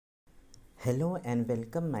Hello and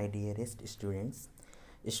welcome, my dearest students.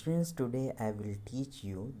 Students, today I will teach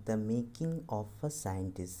you the making of a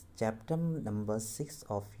scientist, chapter number 6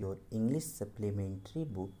 of your English supplementary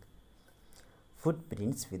book,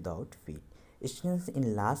 Footprints Without Feet. Students,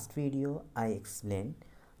 in last video I explained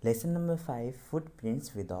lesson number 5,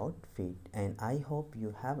 Footprints Without Feet, and I hope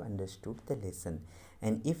you have understood the lesson.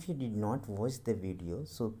 And if you did not watch the video,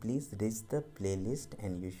 so please reach the playlist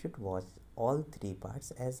and you should watch all 3 parts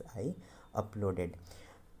as I uploaded.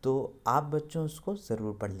 तो आप बच्चों उसको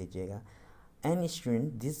ज़रूर पढ़ लीजिएगा. And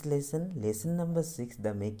student, this lesson number 6,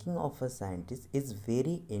 the making of a scientist, is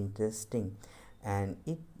very interesting, and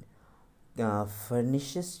it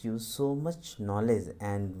furnishes you so much knowledge.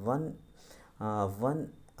 And one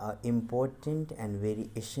important and very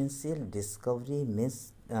essential discovery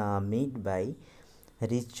made by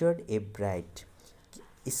Richard a bright.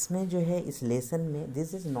 इसमें जो है इस lesson में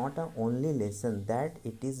this is not a only lesson that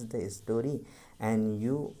it is the story and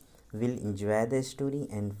you will enjoy the story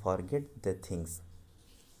and forget the things.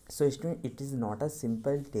 So student, it is not a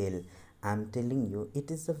simple tale I'm telling you.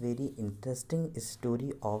 It is a very interesting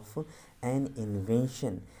story of an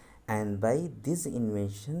invention, and by this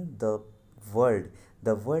invention the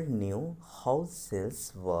world knew how cells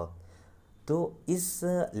work. तो इस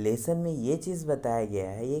lesson में ये चीज़ बताया गया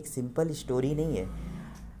है, ये एक simple story नहीं है,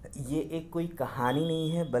 ये एक कोई कहानी नहीं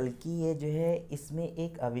है, बल्कि ये जो है इसमें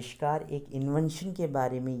एक आविष्कार, एक इन्वेंशन के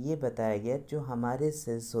बारे में ये बताया गया जो हमारे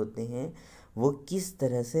सेल्स होते हैं वो किस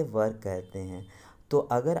तरह से वर्क करते हैं. तो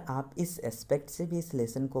अगर आप इस एस्पेक्ट से भी इस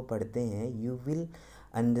लेसन को पढ़ते हैं, you will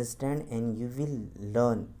understand and you will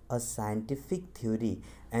learn a scientific theory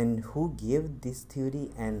and who gave this theory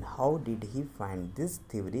and how did he find this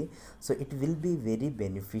theory. So it will be very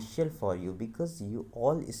beneficial for you because you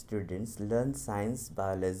all students learn science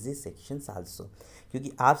biology sections also,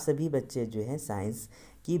 क्योंकि आप सभी बच्चे जो हैं science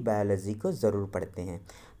की biology को ज़रूर पढ़ते हैं.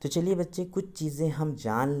 तो चलिए बच्चे, कुछ चीज़ें हम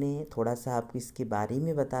जान लें, थोड़ा सा आपको इसके बारे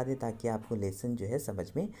में बता दें ताकि आपको लेसन जो है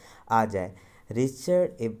समझ में आ जाए.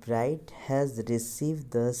 Richard A. Bright has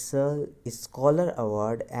received the Sir Scholar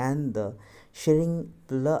Award and the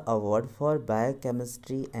Schindler Award for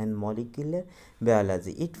Biochemistry and Molecular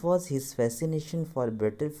Biology. It was his fascination for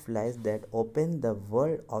butterflies that opened the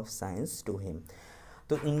world of science to him.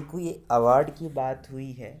 तो इनको ये award की बात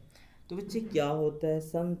हुई है. तो बच्चे क्या होता है,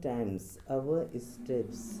 sometimes our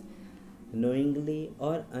steps knowingly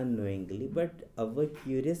or unknowingly, but our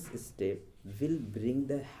curious step will bring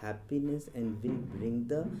the happiness and will bring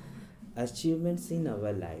the achievements in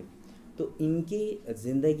our life. तो इनकी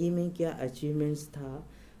ज़िंदगी में क्या अचीवमेंट्स था?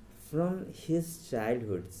 From his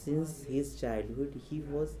childhood, since his childhood he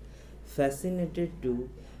was fascinated to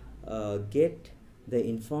get the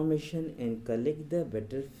information and collect the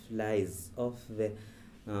butterflies of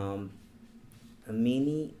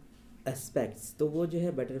many aspects. तो वो जो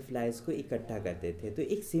है बटरफ्लाइज़ को इकट्ठा करते थे. तो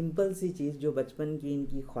एक सिंपल सी चीज़ जो बचपन की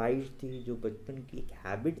इनकी ख्वाहिश थी, जो बचपन की एक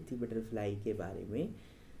हैबिट थी बटरफ्लाई के बारे में,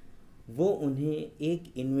 वो उन्हें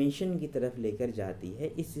एक इन्वेंशन की तरफ लेकर जाती है.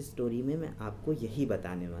 इस स्टोरी में मैं आपको यही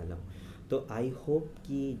बताने वाला हूँ. तो आई होप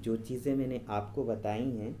कि जो चीज़ें मैंने आपको बताई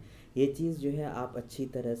हैं ये चीज़ जो है आप अच्छी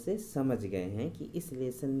तरह से समझ गए हैं कि इस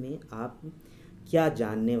लेसन में आप क्या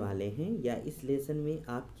जानने वाले हैं या इस लेसन में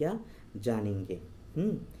आप क्या जानेंगे.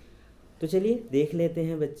 तो चलिए देख लेते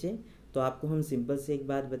हैं बच्चे. तो आपको हम सिंपल से एक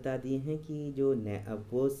बात बता दिए हैं कि जो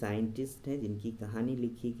वो साइंटिस्ट हैं जिनकी कहानी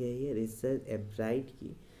लिखी गई है रिचर्ड ए ब्राइट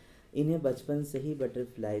की, इन्हें बचपन से ही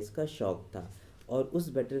बटरफ्लाइज़ का शौक़ था और उस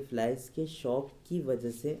बटरफ्लाइज़ के शौक़ की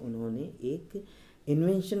वजह से उन्होंने एक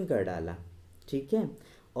इन्वेंशन कर डाला. ठीक है.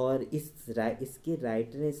 और इसके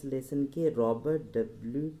राइटर इस लेसन के रॉबर्ट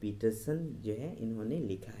डब्ल्यू पीटरसन जो है इन्होंने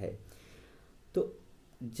लिखा है. तो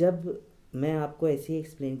जब मैं आपको ऐसे ही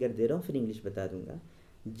एक्सप्लेन कर दे रहा हूँ, फिर इंग्लिश बता दूंगा.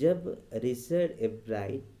 जब रिचर्ड ए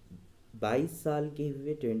ब्राइट 22 साल के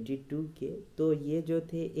हुए, 22 के, तो ये जो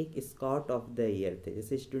थे एक स्कॉट ऑफ द ईयर थे.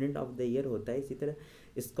 जैसे स्टूडेंट ऑफ द ईयर होता है, इसी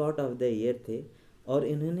तरह स्कॉट ऑफ द ईयर थे. और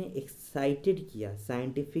इन्होंने एक्साइटेड किया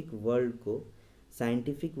साइंटिफिक वर्ल्ड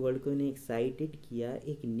को इन्हें एक्साइटेड किया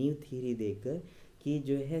एक न्यू थ्योरी देकर कि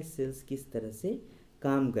जो है सेल्स किस तरह से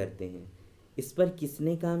काम करते हैं. इस पर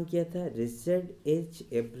किसने काम किया था? रिचर्ड एच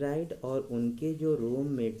एब्राइट और उनके जो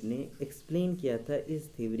रूममेट ने एक्सप्लेन किया था इस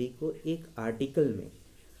थ्योरी को एक आर्टिकल में.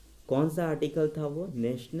 कौन सा आर्टिकल था वो?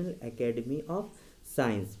 National academy of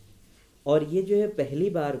science. और ये जो है पहली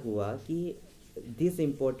बार हुआ कि दिस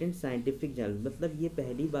इम्पोर्टेंट साइंटिफिक जर्नल, मतलब ये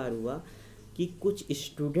पहली बार हुआ कि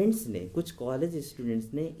कुछ कॉलेज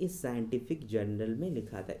स्टूडेंट्स ने इस साइंटिफिक जर्नल में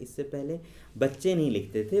लिखा था. इससे पहले बच्चे नहीं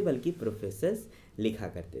लिखते थे बल्कि प्रोफेसर्स लिखा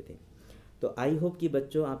करते थे. तो आई होप कि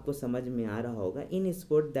बच्चों आपको समझ में आ रहा होगा। In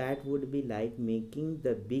sport that would be like making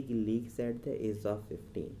the big leagues at the age of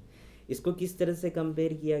 15। इसको किस तरह से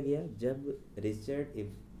कंपेयर किया गया, जब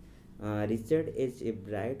रिचर्ड एच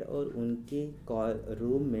एब्राइट और उनके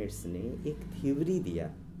रूममेट्स ने एक थ्योरी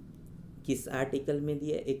दिया। किस आर्टिकल में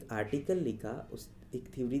दिया, एक आर्टिकल लिखा, उस एक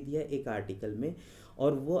थ्योरी दिया एक आर्टिकल में,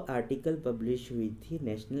 और वो आर्टिकल पब्लिश हुई थी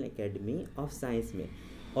नेशनल एकेडमी ऑफ साइंस में।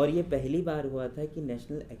 और ये पहली बार हुआ था कि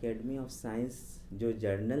नेशनल एकेडमी ऑफ साइंस जो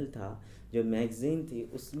जर्नल था, जो मैगज़ीन थी,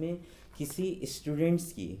 उसमें किसी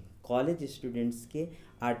स्टूडेंट्स की, कॉलेज स्टूडेंट्स के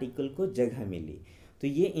आर्टिकल को जगह मिली। तो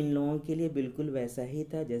ये इन लोगों के लिए बिल्कुल वैसा ही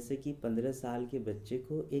था जैसे कि 15 साल के बच्चे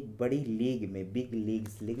को एक बड़ी लीग में, बिग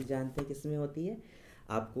लीग्स, लीग जानते हैं किस में होती है,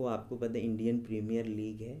 आपको पता है इंडियन प्रीमियर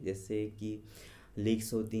लीग है, जैसे कि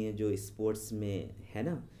लीग्स होती हैं जो स्पोर्ट्स में है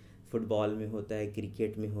ना, फुटबॉल में होता है,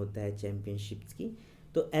 क्रिकेट में होता है, चैम्पियनशिप्स की।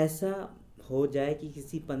 तो ऐसा हो जाए कि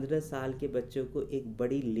किसी 15 साल के बच्चों को एक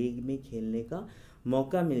बड़ी लीग में खेलने का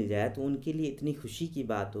मौका मिल जाए, तो उनके लिए इतनी खुशी की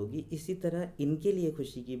बात होगी। इसी तरह इनके लिए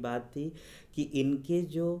खुशी की बात थी कि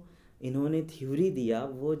इन्होंने थ्योरी दिया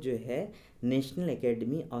वो जो है नेशनल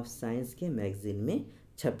एकेडमी ऑफ साइंस के मैगज़ीन में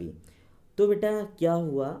छपी। तो बेटा क्या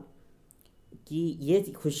हुआ कि ये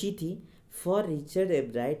खुशी थी। For Richard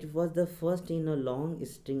एब्राइट was the first in a long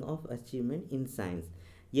string of achievement in science.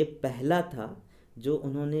 ये पहला था जो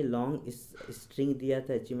उन्होंने लॉन्ग स्ट्रिंग दिया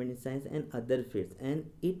था achievement in science and other fields, and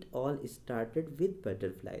it all started with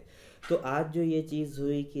butterfly. तो आज जो ये चीज़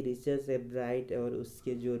हुई कि रिचर्ड एब्राइट और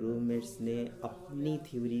उसके जो रूममेट्स ने अपनी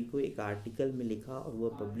थ्योरी को एक आर्टिकल में लिखा और वो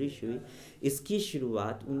पब्लिश हुई, इसकी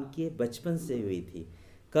शुरुआत उनके बचपन से हुई थी।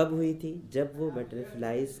 कब हुई थी, जब वो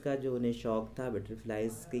बटरफ्लाइज़ का जो उन्हें शौक़ था,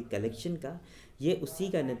 बटरफ्लाइज़ की कलेक्शन का, ये उसी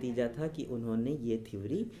का नतीजा था कि उन्होंने ये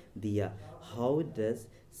थ्योरी दिया, हाउ डज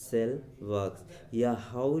सेल वर्क्स, या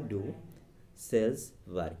हाउ डू सेल्स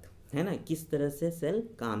वर्क, है ना, किस तरह से सेल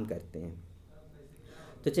काम करते हैं।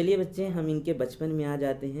 तो चलिए बच्चे हम इनके बचपन में आ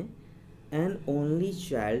जाते हैं। N only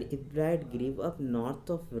child एब्राइट grew up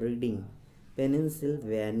north of reading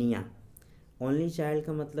पेनिनसिल्वेनिया। Only child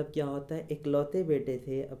का मतलब क्या होता है, इकलौते बेटे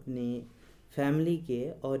थे अपने फैमिली के,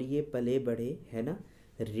 और ये पले बढ़े, है ना,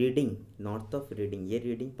 रीडिंग, नॉर्थ ऑफ रीडिंग, ये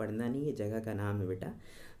रीडिंग पढ़ना नहीं, ये जगह का नाम है बेटा,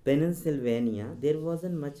 पेनिनसिल्वेनिया। There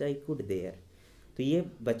वॉजन much I could there. तो ये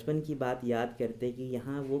बचपन की बात याद करते कि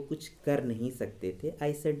यहाँ वो कुछ कर नहीं सकते थे।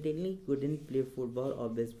 आई सर्टेनली कुडंट प्ले फुटबॉल और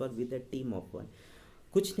baseball with a team of one.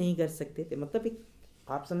 कुछ नहीं कर सकते थे, मतलब एक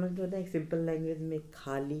आप समझ लो ना, एक सिंपल लैंग्वेज में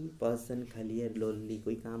खाली पर्सन, खलियर, लोनली,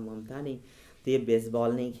 कोई काम वाम था नहीं। तो ये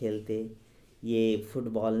बेसबॉल नहीं खेलते, ये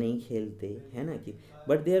फुटबॉल नहीं खेलते, है ना, कि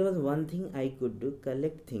but there was one thing I could do,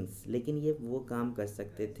 collect things. लेकिन ये वो काम कर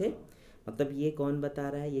सकते थे। मतलब ये कौन बता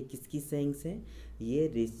रहा है, ये किसकी सेइंग्स है, ये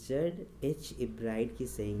रिचर्ड एच एब्राइट की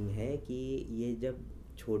सेइंग है कि ये जब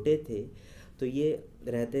छोटे थे तो ये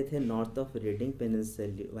रहते थे नॉर्थ ऑफ रीडिंग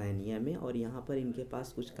पेनिनसिल्वेनिया में, और यहाँ पर इनके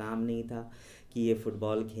पास कुछ काम नहीं था कि ये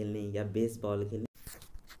फुटबॉल खेलने या बेसबॉल खेलने।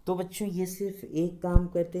 तो बच्चों ये सिर्फ एक काम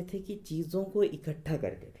करते थे कि चीज़ों को इकट्ठा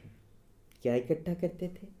करते थे। क्या इकट्ठा करते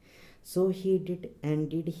थे, सो he did and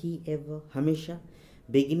did he ever, हमेशा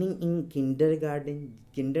बिगिनिंग इन किंडर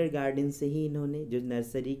गार्डन से ही इन्होंने, जो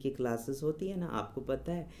नर्सरी के क्लासेस होती है ना, आपको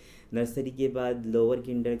पता है नर्सरी के बाद लोअर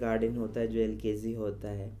किंडर गार्डन होता है जो एलकेजी होता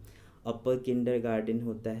है, अपर किंडर गार्डन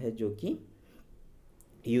होता है जो कि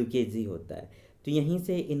यूकेजी होता है। तो यहीं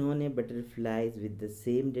से इन्होंने butterflies with the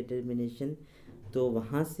same determination, तो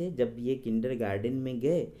वहाँ से जब ये किंडर गार्डन में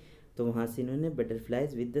गए तो वहाँ से इन्होंने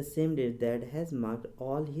butterflies with the same that has marked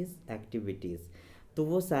all his activities. तो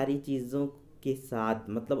वो सारी चीज़ों के साथ,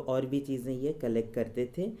 मतलब और भी चीज़ें ये कलेक्ट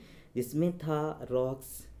करते थे, जिसमें था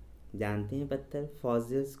रॉक्स, जानते हैं पत्थर,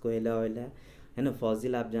 फॉसिल्स, कोयला वोयला, है ना,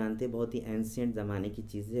 फॉसिल आप जानते हैं बहुत ही एंशियंट ज़माने की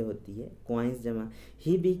चीज़ें होती है, कॉइन्स जमा।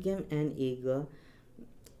 He became an eager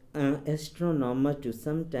astronomer to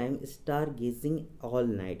some time star gazing all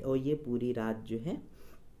night. और ये पूरी रात जो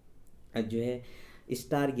है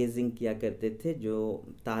स्टार गेजिंग किया करते थे, जो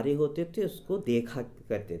तारे होते थे उसको देखा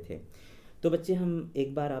करते थे। तो बच्चे हम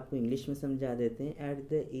एक बार आपको इंग्लिश में समझा देते हैं। At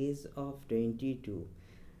the age of 22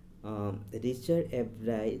 Richard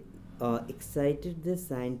एब्राइट excited the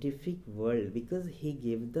scientific world because he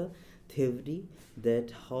gave the theory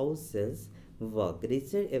that how cells work.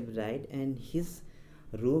 Richard Ebright and his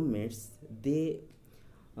roommates,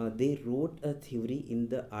 they wrote a theory in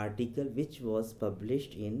the article which was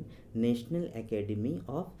published in National Academy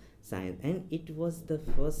of Science, and it was the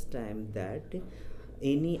first time that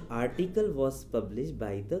any article was published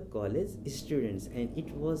by the college students, and it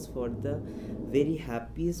was for the very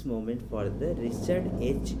happiest moment for the Richard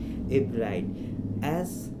H. Ebright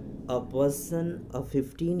as a person of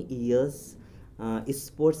 15 years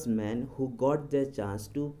sportsman who got the chance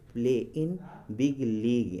to play in big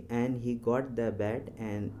league and he got the bat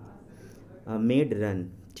and made run.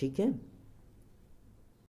 ठीक है.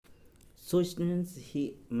 So students ही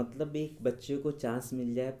मतलब एक बच्चे को chance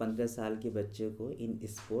मिल जाए 15 साल के बच्चे को in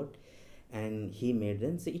sport and he made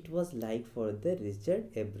run. So it was like for the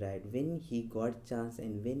Richard एब्राइड when he got chance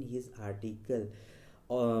and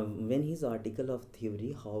when his article of theory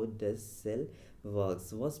how does cell works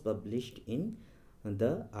was published in the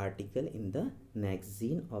article in the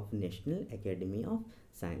magazine of National Academy of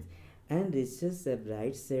Science. And Richard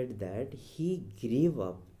Sebright said that he grew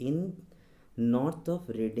up in north of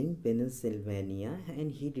Reading, Pennsylvania,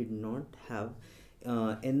 and he did not have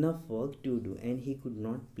enough work to do and he could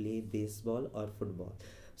not play baseball or football.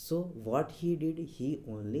 So what he did, he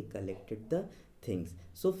only collected the things.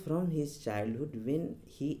 So from his childhood, when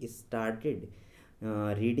he started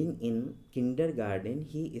reading in kindergarten,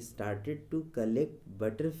 he started to collect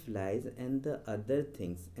butterflies and the other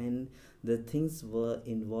things, and the things were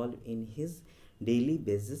involved in his daily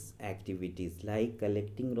basis activities like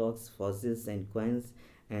collecting rocks, fossils and coins.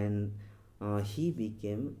 And he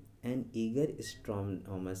became an eager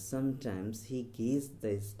astronomer. Sometimes he gazed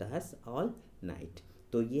the stars all night.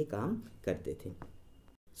 तो ये काम करते थे.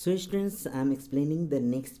 So students I am explaining the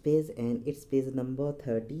next page and it's page number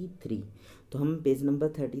 33. तो हम page number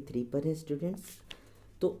 33 पर हैं students.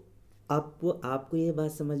 तो आपको ये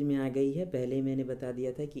बात समझ में आ गई है. पहले मैंने बता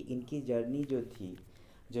दिया था कि इनकी जर्नी जो थी,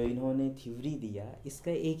 जो इन्होंने थ्योरी दिया,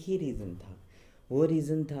 इसका एक ही रीज़न था. वो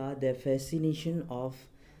रीज़न था द फैसिनेशन ऑफ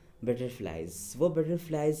बटरफ्लाइज. वो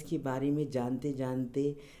बटरफ्लाइज के बारे में जानते जानते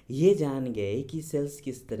ये जान गए कि सेल्स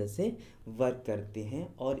किस तरह से वर्क करते हैं,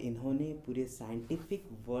 और इन्होंने पूरे साइंटिफिक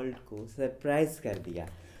वर्ल्ड को सरप्राइज कर दिया.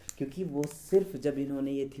 क्योंकि वो सिर्फ जब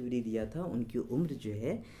इन्होंने ये थ्योरी दिया था उनकी उम्र जो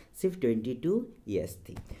है सिर्फ 22 ईयर्स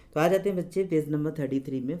थी. तो आ जाते हैं बच्चे पेज नंबर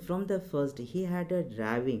 33 में. From the first he had a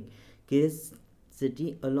driving curiosity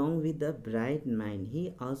along with a bright mind. He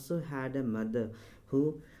also had a mother who,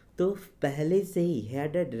 तो पहले से he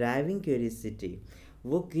had a driving curiosity.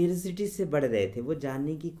 वो क्यूरियोसिटी से बढ़ रहे थे, वो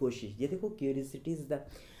जानने की कोशिश. ये देखो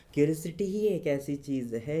क्यूरियोसिटी ही एक ऐसी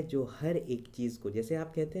चीज़ है जो हर एक चीज़ को, जैसे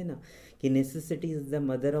आप कहते हैं ना कि necessity is the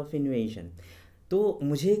mother of invention. तो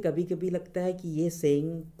मुझे कभी कभी लगता है कि ये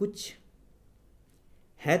सेइंग कुछ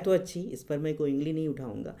है तो अच्छी, इस पर मैं कोई उंगली नहीं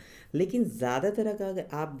उठाऊंगा, लेकिन ज़्यादातर का अगर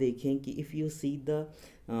आप देखें कि if you see the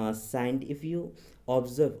if you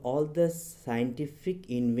observe all the scientific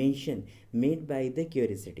invention made by the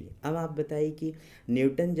curiosity. अब आप बताइए कि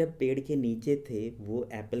न्यूटन जब पेड़ के नीचे थे, वो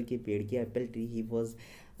एप्पल के पेड़ के Apple tree, he was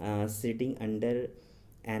sitting under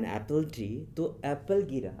an apple tree, तो एप्पल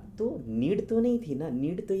गिरा तो नीड तो नहीं थी ना.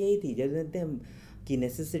 नीड तो यही थी, जैसे कहते हैं कि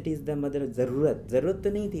नेसेसिटी इज़ द मदर. ज़रूरत तो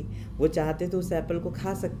नहीं थी. वो चाहते तो उस एप्पल को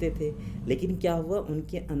खा सकते थे, लेकिन क्या हुआ,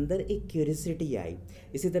 उनके अंदर एक क्यूरियोसिटी आई.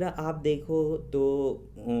 इसी तरह आप देखो तो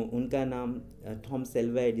उनका नाम थॉमस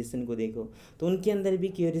एल्वा एडिसन को देखो, तो उनके अंदर भी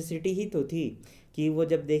क्यूरियोसिटी ही तो थी कि वो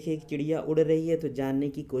जब देखे कि चिड़िया उड़ रही है तो जानने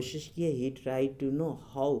की कोशिश की. ही try to know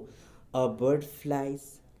how a bird flies,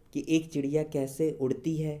 कि एक चिड़िया कैसे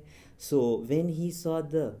उड़ती है. So when he saw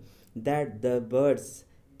that the birds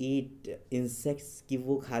eat insects, कि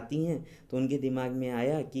वो खाती हैं, तो उनके दिमाग में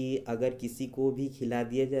आया कि अगर किसी को भी खिला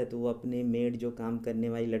दिया जाए, तो वो अपने मेड जो काम करने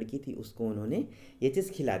वाली लड़की थी उसको उन्होंने ये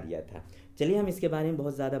चीज़ खिला दिया था. चलिए हम इसके बारे में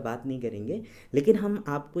बहुत ज़्यादा बात नहीं करेंगे, लेकिन हम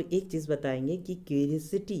आपको एक चीज़ बताएंगे कि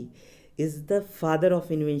curiosity is the father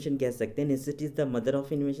of invention कह सकते हैं. Necessity is the mother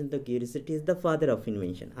of invention, तो curiosity is the father of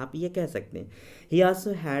invention, आप ये कह सकते हैं. ही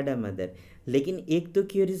आल्सो हैड अ मदर, लेकिन एक तो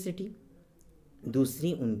क्यूरियोसिटी,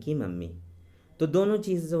 दूसरी उनकी मम्मी. तो दोनों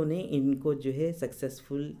चीज़ों ने इनको जो है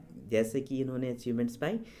सक्सेसफुल, जैसे कि इन्होंने achievements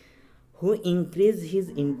pi. Who increase his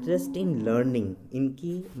interest in learning.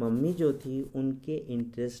 इनकी मम्मी जो थी उनके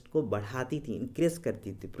इंटरेस्ट को बढ़ाती थी, इंक्रीज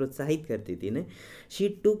करती थी, प्रोत्साहित करती थी ना. She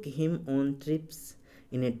took him on trips,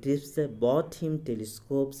 in a trips bought him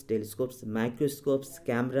telescopes, microscopes,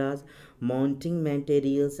 cameras, mounting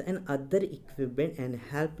materials and other equipment and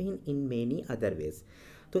help him in many other ways.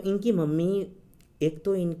 तो इनकी मम्मी, एक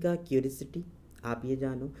तो इनका क्यूरियोसिटी, आप ये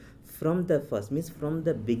जानो, from the first means from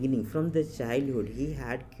the beginning, from the childhood he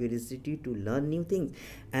had curiosity to learn new things.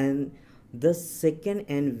 And the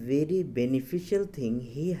second and very beneficial thing,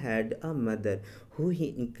 he had a mother who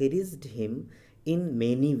he encouraged him in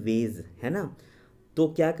many ways, है ना. तो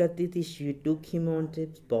क्या करती थी, she took him on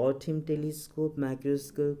trips, bought him telescope,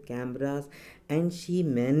 microscope, cameras, and she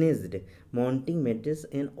managed mounting metals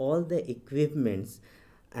and all the equipments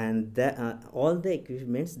and all the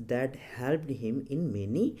equipments that helped him in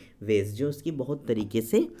many ways, जो उसकी बहुत तरीके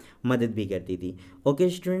से मदद भी करती थी। ओके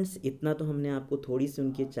स्टूडेंट्स, इतना तो हमने आपको थोड़ी सी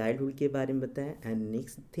उनके चाइल्डहुड के बारे में बताया, and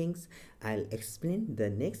next things I will explain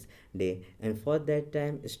the next day, and for that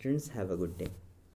time students have a good day.